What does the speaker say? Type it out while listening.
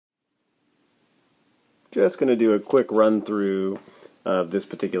just going to do a quick run through of this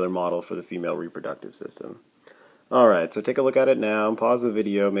particular model for the female reproductive system. Alright, so take a look at it now and pause the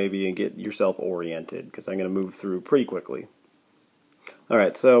video maybe and get yourself oriented because I'm going to move through pretty quickly.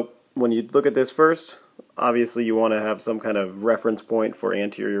 Alright, so when you look at this first, obviously you want to have some kind of reference point for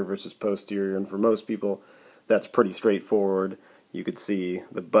anterior versus posterior, and for most people that's pretty straightforward. You could see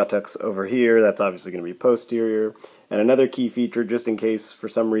the buttocks over here, that's obviously going to be posterior. And another key feature, just in case for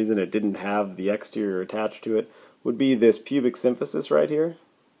some reason it didn't have the exterior attached to it, would be this pubic symphysis right here.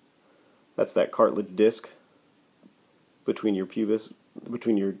 That's that cartilage disc between your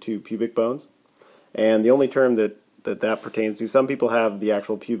two pubic bones. And the only term that pertains to, some people have the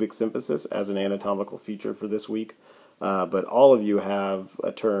actual pubic symphysis as an anatomical feature for this week, but all of you have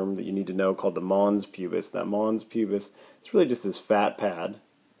a term that you need to know called the mons pubis. That mons pubis is really just this fat pad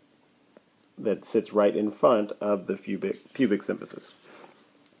that sits right in front of the pubic symphysis.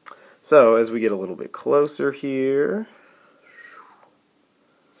 So as we get a little bit closer here,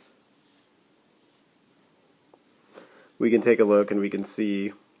 we can take a look and we can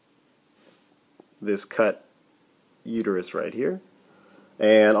see this cut uterus right here.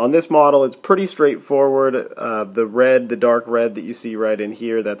 And on this model it's pretty straightforward. The dark red that you see right in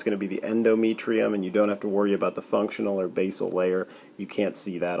here, that's going to be the endometrium, and you don't have to worry about the functional or basal layer. You can't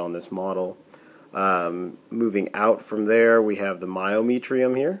see that on this model. Moving out from there, we have the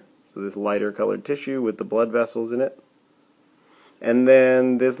myometrium here, so this lighter colored tissue with the blood vessels in it. And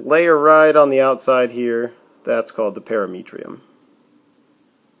then this layer right on the outside here, that's called the perimetrium.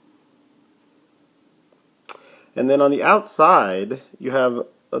 And then on the outside, you have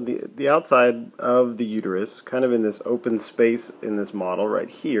the outside of the uterus, kind of in this open space in this model right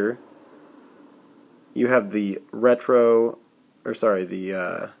here. You have the rectouterine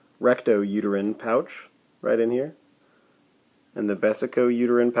pouch right in here, and the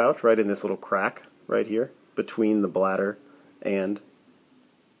vesicouterine pouch right in this little crack right here between the bladder and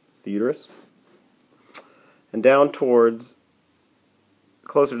the uterus. And down towards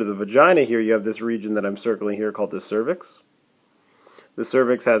closer to the vagina here, you have this region that I'm circling here called the cervix. The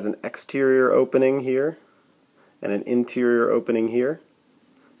cervix has an exterior opening here and an interior opening here.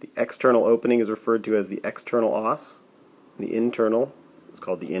 The external opening is referred to as the external os. The internal is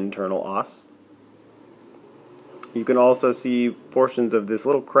called the internal os. You can also see portions of this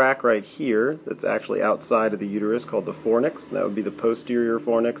little crack right here that's actually outside of the uterus called the fornix. That would be the posterior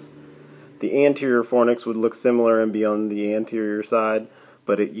fornix. The anterior fornix would look similar and be on the anterior side,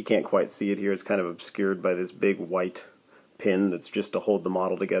 but you can't quite see it here. It's kind of obscured by this big white pin that's just to hold the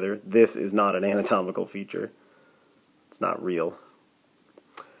model together. This is not an anatomical feature. It's not real.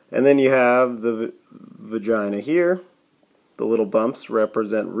 And then you have the vagina here. The little bumps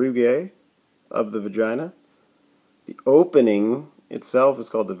represent rugae of the vagina. The opening itself is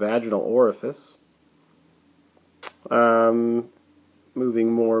called the vaginal orifice.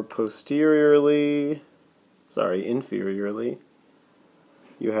 Moving more inferiorly,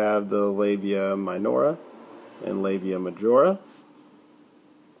 you have the labia minora and labia majora,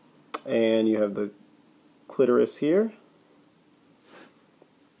 and you have the clitoris here,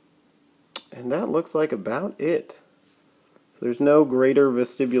 and that looks like about it. So there's no greater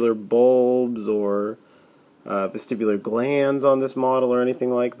vestibular bulbs or vestibular glands on this model or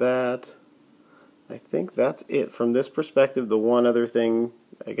anything like that. I think that's it. From this perspective, the one other thing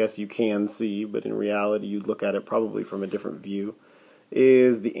I guess you can see, but in reality you'd look at it probably from a different view,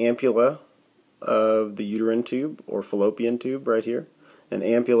 is the ampulla of the uterine tube or fallopian tube right here. And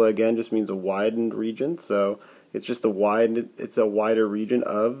ampulla again just means a widened region, so it's just a wider region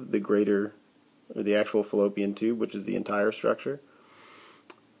of the actual fallopian tube, which is the entire structure.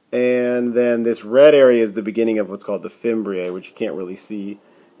 And then this red area is the beginning of what's called the fimbriae, which you can't really see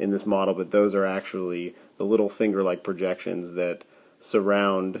in this model, but those are actually the little finger-like projections that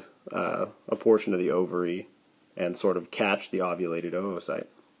surround a portion of the ovary and sort of catch the ovulated oocyte.